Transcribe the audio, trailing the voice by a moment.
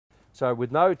So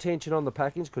with no tension on the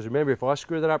packings, because remember if I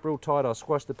screw that up real tight I'll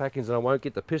squash the packings and I won't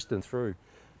get the piston through.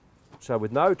 So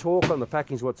with no torque on the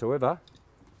packings whatsoever,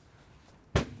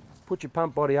 put your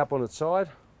pump body up on its side,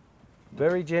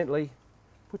 very gently,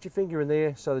 put your finger in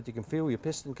there so that you can feel your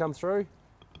piston come through,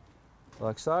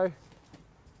 like so.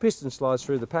 Piston slides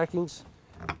through the packings,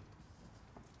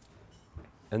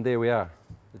 and there we are.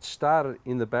 It started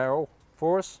in the barrel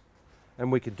for us,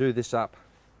 and we could do this up.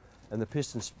 And the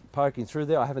piston's poking through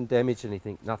there. I haven't damaged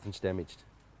anything, nothing's damaged.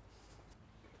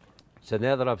 So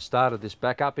now that I've started this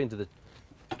back up into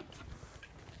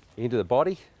the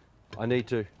body, I need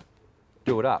to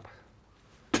do it up.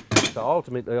 So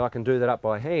ultimately I can do that up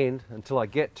by hand until I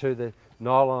get to the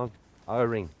nylon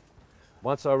O-ring.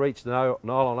 Once I reach the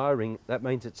nylon O-ring, that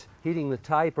means it's hitting the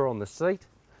taper on the seat,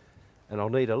 and I'll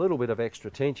need a little bit of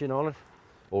extra tension on it,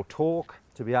 or torque,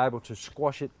 to be able to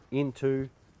squash it into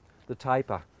the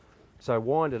taper. So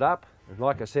wind it up, and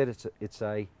like I said, it's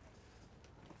a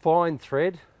fine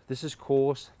thread. This is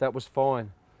coarse, that was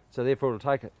fine. So therefore it'll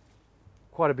take it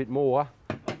quite a bit more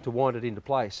to wind it into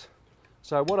place.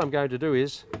 So what I'm going to do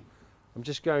is, I'm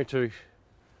just going to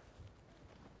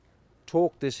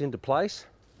torque this into place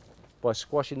by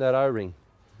squashing that O-ring.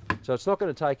 So it's not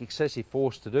going to take excessive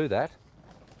force to do that.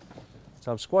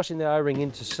 So I'm squashing the O-ring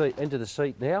into the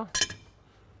seat now,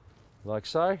 like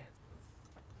so.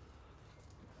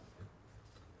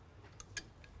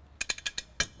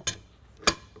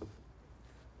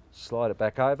 Slide it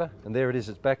back over, and there it is,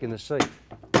 it's back in the seat.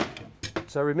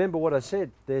 So remember what I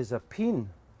said, there's a pin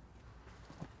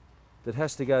that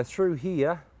has to go through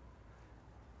here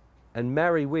and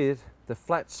marry with the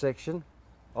flat section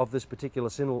of this particular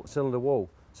cylinder wall.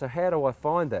 So how do I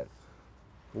find that?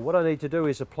 Well, what I need to do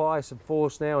is apply some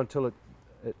force now until it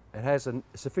has a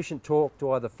sufficient torque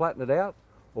to either flatten it out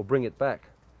or bring it back.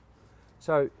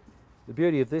 So the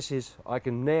beauty of this is I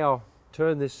can now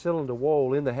turn this cylinder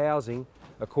wall in the housing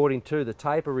according to the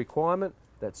taper requirement.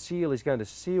 That seal is going to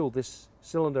seal this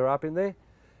cylinder up in there,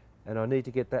 and I need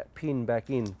to get that pin back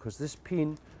in, because this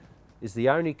pin is the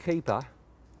only keeper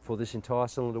for this entire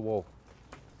cylinder wall.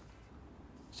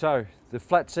 So the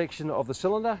flat section of the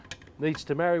cylinder needs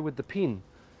to marry with the pin.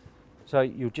 So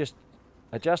you'll just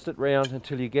adjust it round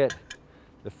until you get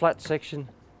the flat section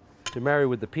to marry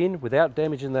with the pin without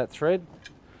damaging that thread.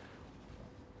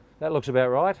 That looks about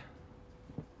right.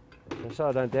 So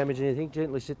I don't damage anything,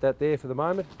 gently sit that there for the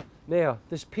moment. Now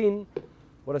this pin,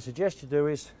 what I suggest you do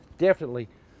is definitely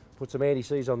put some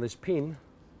anti-seize on this pin,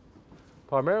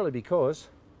 primarily because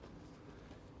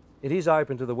it is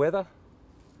open to the weather,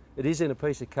 it is in a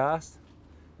piece of cast,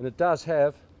 and it does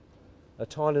have a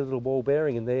tiny little ball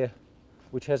bearing in there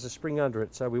which has a spring under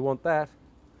it. So we want that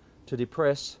to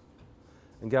depress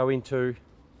and go into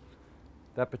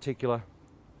that particular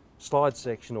slide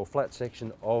section or flat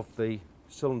section of the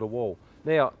cylinder wall.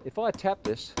 Now if I tap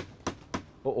this,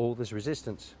 there's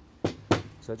resistance.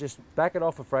 So just back it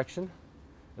off a fraction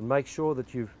and make sure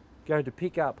that you're going to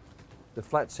pick up the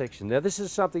flat section. Now this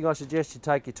is something I suggest you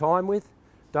take your time with.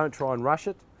 Don't try and rush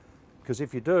it, because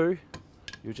if you do,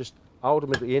 you'll just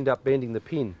ultimately end up bending the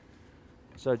pin.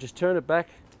 So just turn it back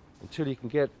until you can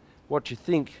get what you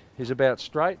think is about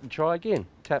straight, and try again.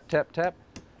 Tap, tap, tap.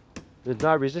 There's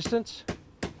no resistance.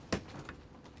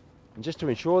 And just to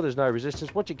ensure there's no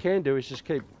resistance, what you can do is just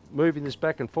keep moving this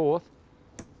back and forth.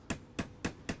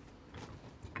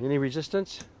 Any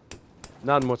resistance?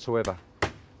 None whatsoever.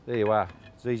 There you are,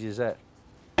 as easy as that.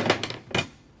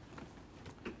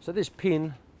 So this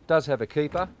pin does have a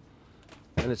keeper,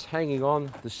 and it's hanging on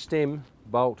the stem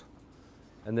bolt,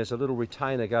 and there's a little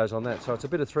retainer goes on that. So it's a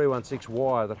bit of 316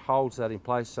 wire that holds that in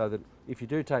place, so that if you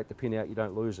do take the pin out, you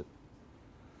don't lose it.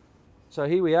 So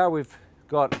here we are, we've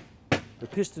got the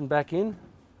piston back in.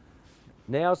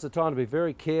 Now's the time to be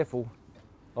very careful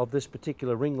of this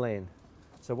particular ringland.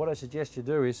 So what I suggest you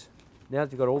do is, now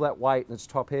that you've got all that weight and it's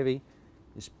top heavy,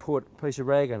 is put a piece of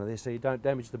rag under there so you don't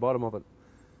damage the bottom of it.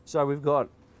 So we've got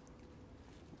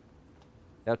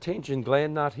our tension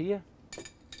gland nut here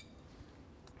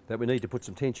that we need to put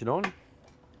some tension on.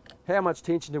 How much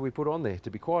tension do we put on there? To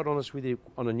be quite honest with you,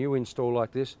 on a new install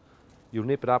like this, you'll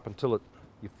nip it up until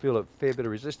you feel a fair bit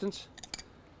of resistance.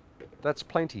 That's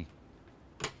plenty.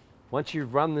 Once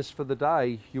you've run this for the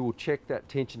day, you will check that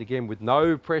tension again with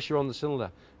no pressure on the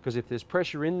cylinder, because if there's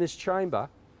pressure in this chamber,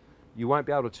 you won't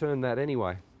be able to turn that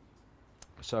anyway.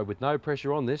 So with no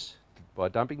pressure on this, by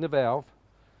dumping the valve,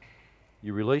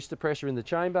 you release the pressure in the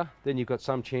chamber, then you've got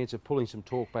some chance of pulling some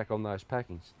torque back on those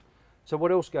packings. So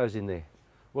what else goes in there?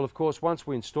 Well, of course, once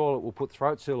we install it, we'll put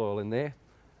throat seal oil in there,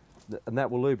 and that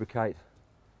will lubricate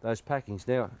those packings.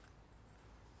 Now,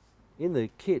 in the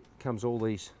kit comes all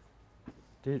these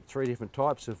three different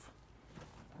types of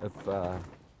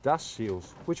dust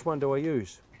seals. Which one do I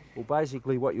use? Well,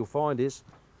 basically what you'll find is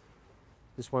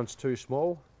this one's too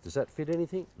small. Does that fit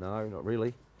anything? No, not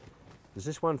really. Does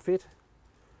this one fit?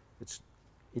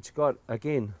 It's got,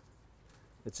 again,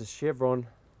 it's a chevron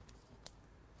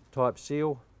type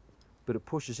seal, but it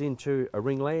pushes into a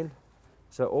ringland.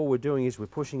 So all we're doing is we're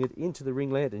pushing it into the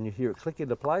ringland, and you hear it click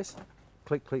into place.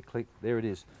 Click, click, click, there it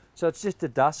is. So it's just a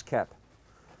dust cap.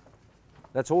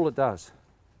 That's all it does.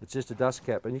 It's just a dust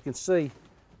cap, and you can see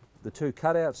the two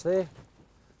cutouts there.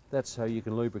 That's how you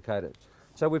can lubricate it.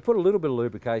 So we put a little bit of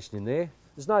lubrication in there.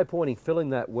 There's no point in filling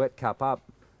that wet cup up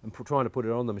and trying to put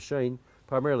it on the machine,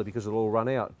 primarily because it'll all run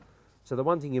out. So the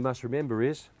one thing you must remember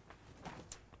is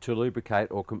to lubricate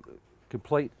or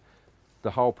complete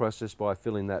the whole process by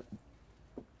filling that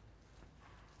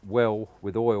well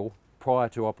with oil prior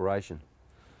to operation.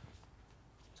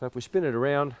 So if we spin it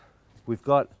around, we've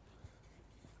got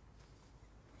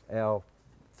our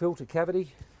filter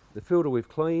cavity. The filter we've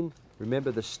cleaned.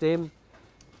 Remember, the stem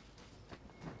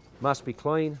must be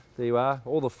clean. There you are.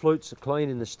 All the flutes are clean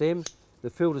in the stem. The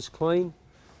filter's clean.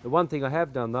 The one thing I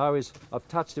have done though is I've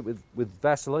touched it with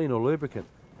Vaseline or lubricant.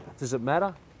 Does it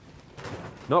matter?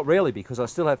 Not really, because I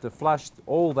still have to flush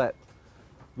all that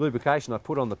lubrication I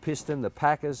put on the piston, the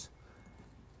packers.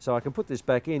 So I can put this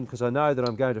back in because I know that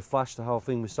I'm going to flush the whole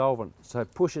thing with solvent. So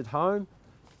push it home.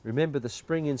 Remember, the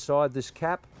spring inside this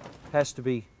cap has to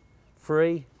be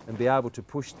free and be able to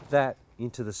push that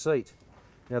into the seat.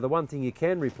 Now the one thing you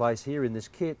can replace here in this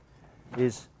kit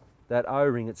is that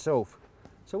O-ring itself.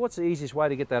 So what's the easiest way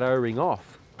to get that O-ring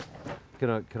off?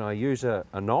 Can I use a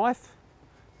knife?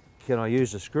 Can I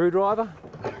use a screwdriver?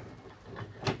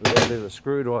 With a bit of a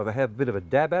screwdriver, have a bit of a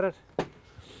dab at it.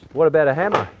 What about a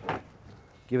hammer?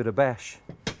 Give it a bash.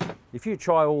 If you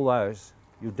try all those,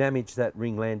 you'll damage that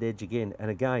ringland edge again, and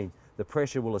again, the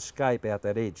pressure will escape out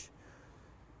that edge.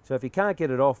 So if you can't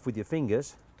get it off with your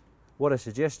fingers, what I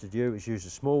suggest to you is use a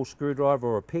small screwdriver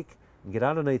or a pick and get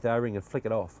underneath the O-ring and flick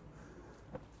it off.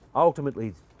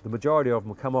 Ultimately, the majority of them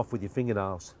will come off with your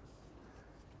fingernails.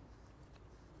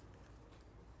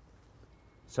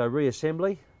 So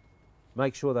reassembly,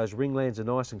 make sure those ringlands are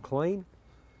nice and clean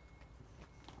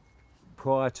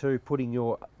prior to putting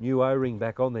your new O-ring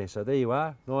back on there. So there you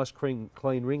are, nice clean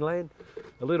ringland,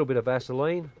 a little bit of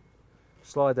Vaseline,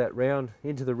 slide that round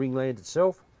into the ringland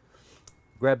itself,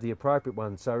 grab the appropriate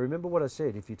one. So remember what I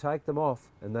said, if you take them off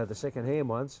and they're the second-hand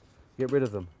ones, get rid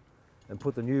of them and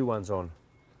put the new ones on.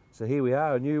 So here we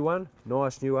are, a new one,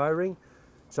 nice new O-ring.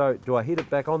 So do I hit it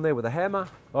back on there with a hammer?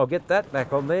 I'll get that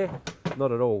back on there.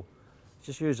 Not at all.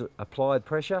 Just use applied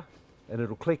pressure and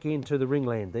it'll click into the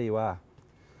ringland. There you are.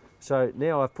 So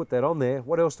now I've put that on there.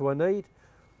 What else do I need?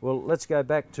 Well, let's go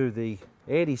back to the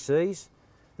anti-seize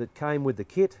that came with the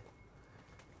kit.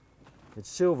 It's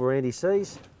silver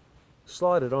anti-seize.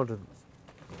 Slide it onto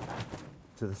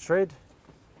the thread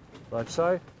like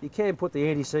so. You can put the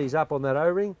anti-seize up on that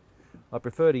O-ring. I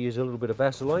prefer to use a little bit of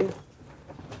Vaseline.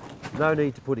 No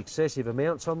need to put excessive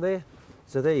amounts on there.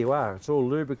 So there you are, it's all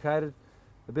lubricated.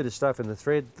 A bit of stuff in the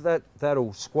thread,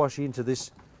 that'll squash into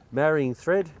this marrying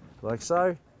thread, like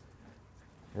so.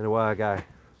 And away I go.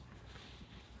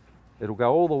 It'll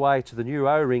go all the way to the new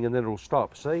O-ring and then it'll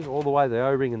stop. See, all the way to the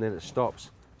O-ring and then it stops.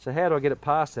 So how do I get it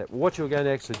past that? Well, what you're going to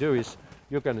actually do is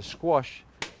you're going to squash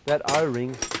that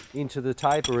O-ring into the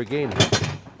taper again.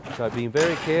 So being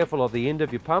very careful of the end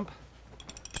of your pump.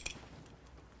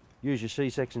 Use your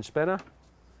C-section spanner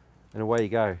and away you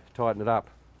go, tighten it up.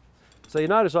 So you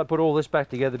notice I put all this back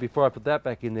together before I put that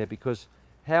back in there, because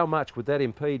how much would that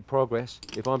impede progress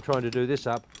if I'm trying to do this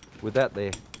up with that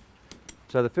there?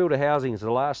 So the filter housing is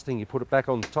the last thing. You put it back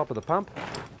on the top of the pump,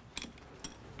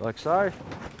 like so.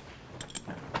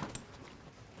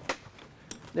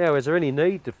 Now, is there any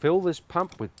need to fill this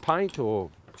pump with paint or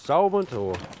solvent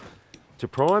or to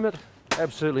prime it?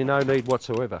 Absolutely no need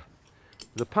whatsoever.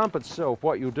 The pump itself,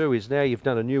 what you'll do is, now you've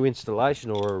done a new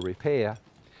installation or a repair,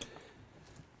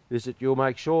 is that you'll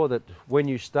make sure that when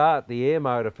you start the air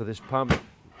motor for this pump,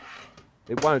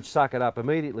 it won't suck it up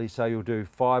immediately, so you'll do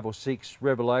 5 or 6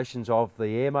 revolutions of the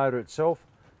air motor itself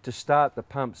to start the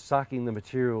pump sucking the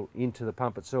material into the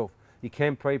pump itself. You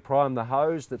can pre-prime the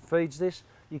hose that feeds this.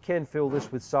 You can fill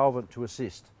this with solvent to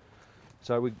assist.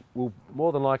 So we will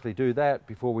more than likely do that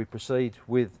before we proceed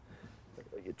with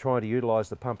trying to utilise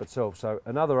the pump itself. So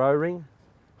another O-ring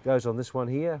goes on this one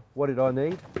here. What did I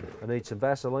need? I need some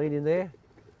Vaseline in there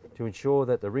to ensure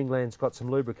that the ringland's got some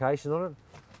lubrication on it,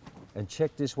 and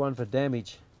check this one for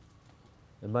damage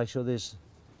and make sure there's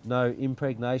no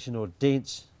impregnation or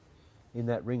dents in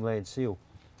that ringland seal.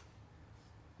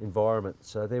 environment.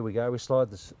 So there we go, we slide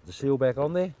the seal back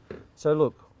on there. So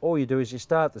look, all you do is you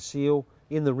start the seal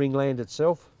in the ringland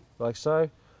itself, like so.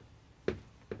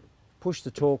 Push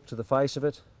the torque to the face of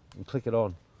it and click it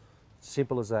on.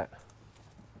 Simple as that.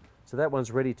 So that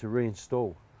one's ready to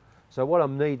reinstall. So what I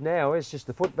need now is just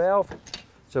the foot valve.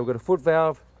 So we've got a foot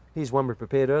valve. Here's one we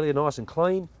prepared earlier, nice and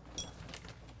clean.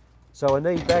 So I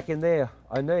need back in there,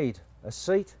 I need a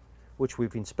seat, which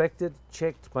we've inspected,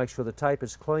 checked, make sure the tape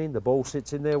is clean, the ball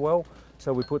sits in there well.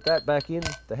 So we put that back in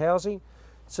the housing.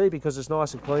 See, because it's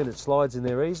nice and clean, it slides in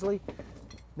there easily.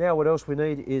 Now what else we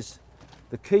need is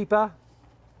the keeper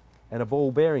and a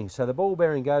ball bearing. So the ball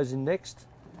bearing goes in next.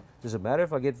 Does it matter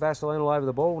if I get Vaseline all over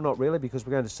the ball? Not really, because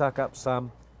we're going to suck up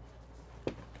some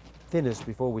thinners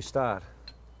before we start.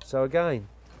 So again,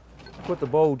 put the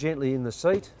ball gently in the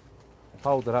seat,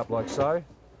 hold it up like so.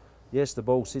 Yes, the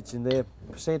ball sits in there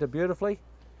centre beautifully.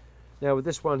 Now with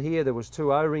this one here, there was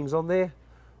 2 O-rings on there,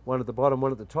 one at the bottom,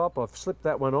 one at the top. I've slipped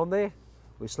that one on there.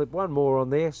 We slip one more on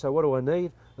there. So what do I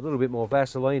need? A little bit more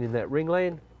Vaseline in that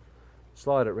ringland.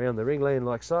 Slide it around the ringland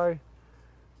like so.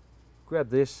 Grab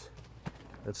this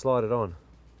and slide it on.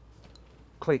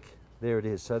 Click, there it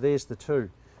is. So there's the 2.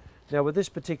 Now with this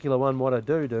particular one, what I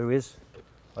do is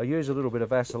I use a little bit of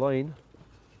Vaseline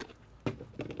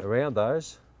around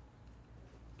those.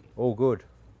 All good.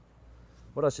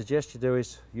 What I suggest you do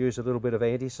is use a little bit of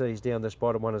anti-seize down this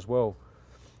bottom one as well,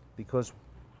 because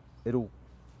it'll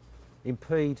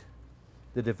impede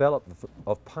the development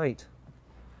of paint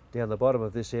down the bottom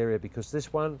of this area, because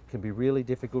this one can be really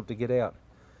difficult to get out.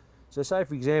 So say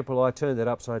for example I turned that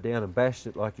upside down and bashed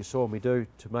it like you saw me do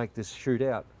to make this shoot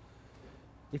out.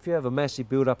 If you have a massive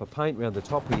build up of paint around the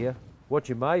top here, what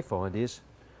you may find is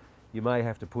you may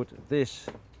have to put this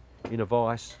in a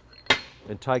vise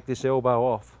and take this elbow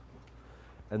off,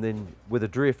 and then with a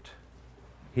drift,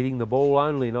 hitting the ball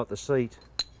only, not the seat,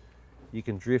 you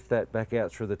can drift that back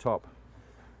out through the top.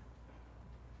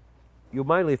 You'll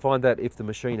mainly find that if the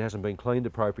machine hasn't been cleaned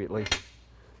appropriately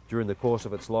during the course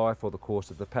of its life or the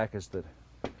course of the packers that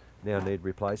now need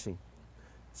replacing.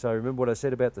 So remember what I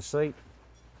said about the seat?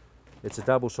 It's a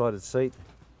double-sided seat.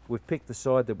 We've picked the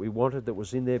side that we wanted that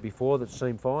was in there before that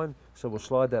seemed fine, so we'll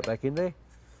slide that back in there.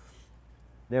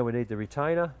 Now we need the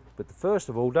retainer, but first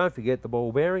of all, don't forget the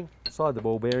ball bearing. Slide the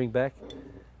ball bearing back,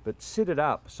 but sit it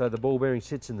up so the ball bearing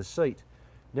sits in the seat.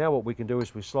 Now what we can do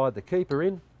is we slide the keeper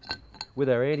in with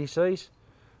our anti-seize.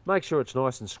 Make sure it's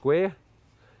nice and square.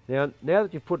 Now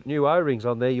that you've put new O-rings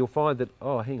on there, you'll find that,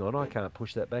 oh, hang on, I can't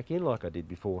push that back in like I did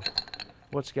before.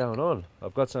 What's going on?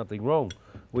 I've got something wrong.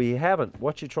 Well, you haven't.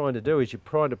 What you're trying to do is you're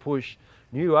trying to push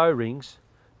new O-rings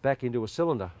back into a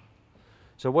cylinder.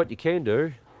 So what you can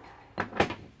do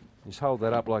is hold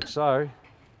that up like so,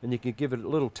 and you can give it a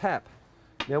little tap.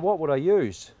 Now what would I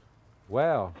use?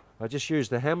 Wow, I just used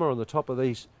the hammer on the top of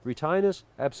these retainers?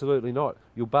 Absolutely not.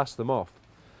 You'll bust them off.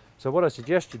 So what I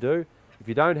suggest you do, if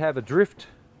you don't have a drift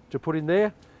to put in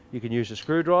there, you can use a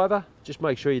screwdriver. Just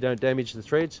make sure you don't damage the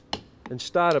threads, and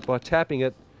start it by tapping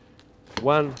it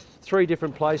 3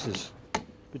 different places.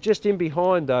 But just in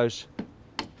behind those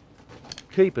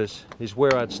keepers is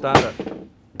where I'd start it.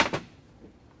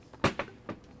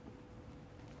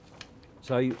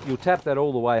 So you'll tap that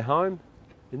all the way home.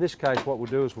 In this case, what we'll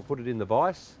do is we'll put it in the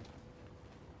vise,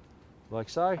 like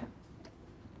so.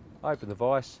 Open the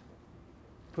vise,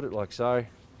 put it like so,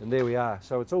 and there we are.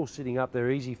 So it's all sitting up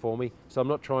there easy for me, so I'm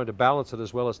not trying to balance it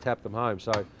as well as tap them home.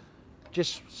 So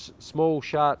just small,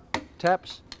 sharp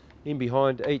taps in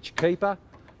behind each keeper,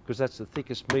 because that's the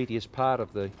thickest, meatiest part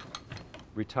of the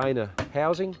retainer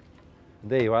housing.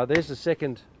 And there you are. There's the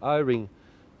second O-ring,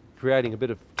 creating a bit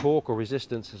of torque or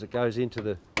resistance as it goes into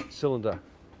the cylinder.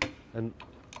 And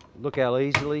look how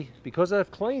easily, because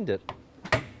I've cleaned it,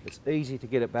 it's easy to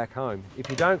get it back home. If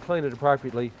you don't clean it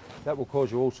appropriately, that will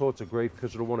cause you all sorts of grief,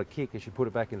 because it'll want to kick as you put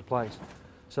it back into place.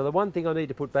 So the one thing I need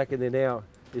to put back in there now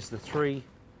is the 3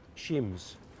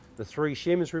 shims. The 3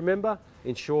 shims, remember,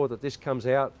 ensure that this comes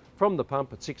out from the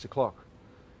pump at 6 o'clock.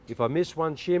 If I miss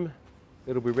one shim,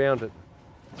 it'll be round at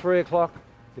 3 o'clock.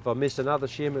 If I miss another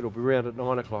shim, it'll be round at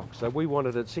 9 o'clock. So we want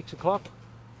it at 6 o'clock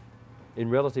in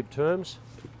relative terms.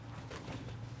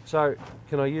 So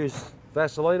can I use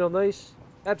Vaseline on these?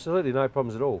 Absolutely no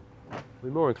problems at all.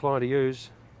 We're more inclined to use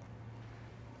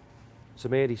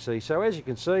some anti-seize. So as you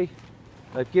can see,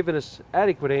 they've given us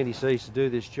adequate anti-seize to do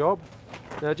this job.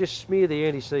 Now just smear the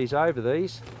anti-seize over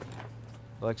these,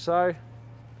 like so,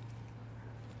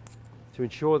 to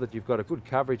ensure that you've got a good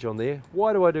coverage on there.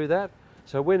 Why do I do that?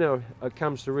 So when it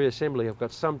comes to reassembly, I've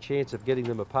got some chance of getting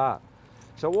them apart.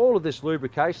 So all of this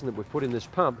lubrication that we've put in this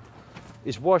pump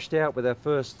is washed out with our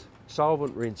first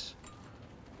solvent rinse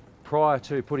prior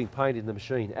to putting paint in the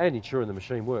machine and ensuring the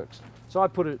machine works. So I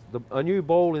put a new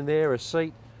ball in there, a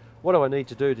seat. What do I need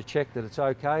to do to check that it's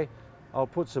okay? I'll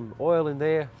put some oil in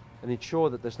there and ensure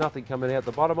that there's nothing coming out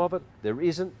the bottom of it. There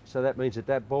isn't, so that means that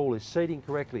that ball is seating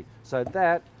correctly. So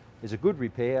that is a good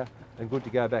repair and good to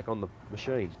go back on the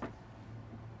machine.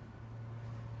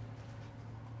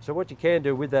 So what you can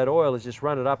do with that oil is just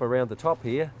run it up around the top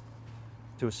here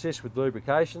to assist with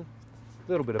lubrication. A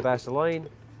little bit of Vaseline,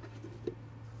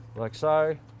 like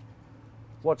so.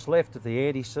 What's left of the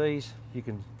anti-seize, you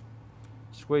can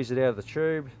squeeze it out of the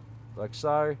tube, like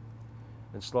so,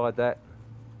 and slide that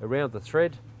around the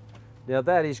thread. Now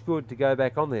that is good to go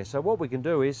back on there. So what we can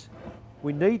do is,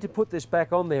 we need to put this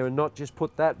back on there and not just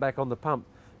put that back on the pump,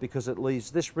 because it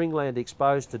leaves this ringland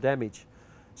exposed to damage.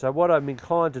 So what I'm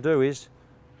inclined to do is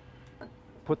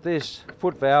put this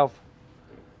foot valve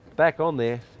back on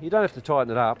there. You don't have to tighten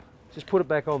it up, just put it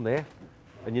back on there,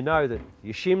 and you know that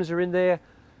your shims are in there,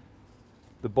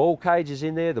 the ball cage is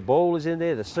in there, the ball is in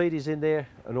there, the seat is in there,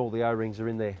 and all the O-rings are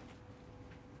in there.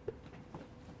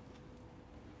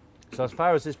 So as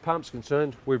far as this pump's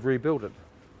concerned, we've rebuilt it.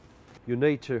 You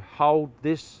need to hold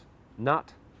this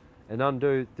nut and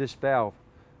undo this valve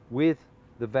with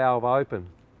the valve open,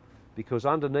 because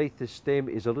underneath this stem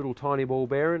is a little tiny ball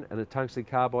bearing and a tungsten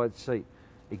carbide seat.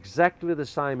 Exactly the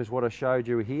same as what I showed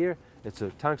you here. It's a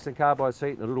tungsten carbide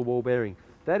seat and a little ball bearing.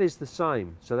 That is the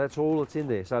same, so that's all that's in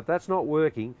there. So if that's not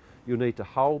working, you'll need to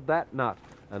hold that nut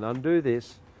and undo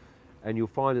this, and you'll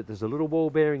find that there's a little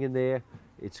ball bearing in there.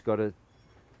 It's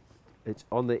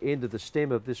on the end of the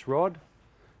stem of this rod.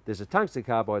 There's a tungsten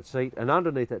carbide seat, and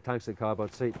underneath that tungsten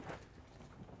carbide seat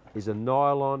is a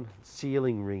nylon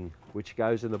sealing ring which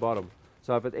goes in the bottom.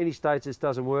 So if at any stage this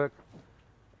doesn't work,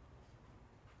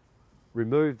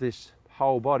 remove this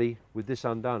whole body with this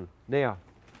undone. Now,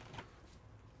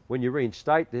 when you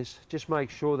reinstate this, just make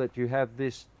sure that you have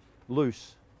this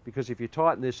loose, because if you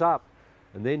tighten this up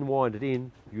and then wind it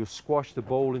in, you'll squash the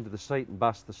ball into the seat and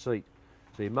bust the seat.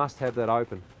 So you must have that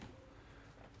open.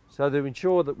 So to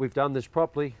ensure that we've done this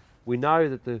properly, we know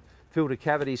that the filter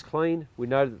cavity is clean, we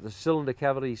know that the cylinder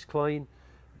cavity is clean,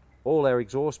 all our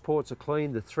exhaust ports are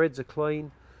clean, the threads are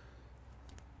clean.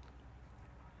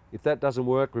 If that doesn't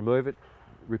work, remove it,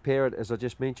 repair it as I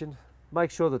just mentioned.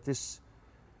 Make sure that this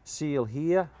seal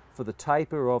here for the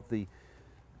taper of the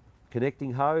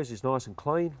connecting hose is nice and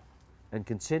clean and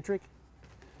concentric,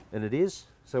 and it is,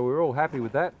 so we're all happy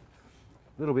with that.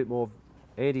 A little bit more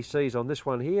anti-seize on this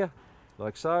one here,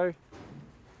 like so.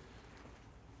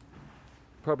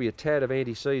 Probably a tad of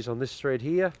anti-seize on this thread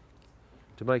here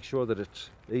to make sure that it's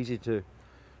easy to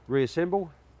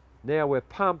reassemble. Now our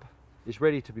pump is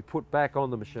ready to be put back on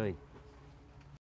the machine.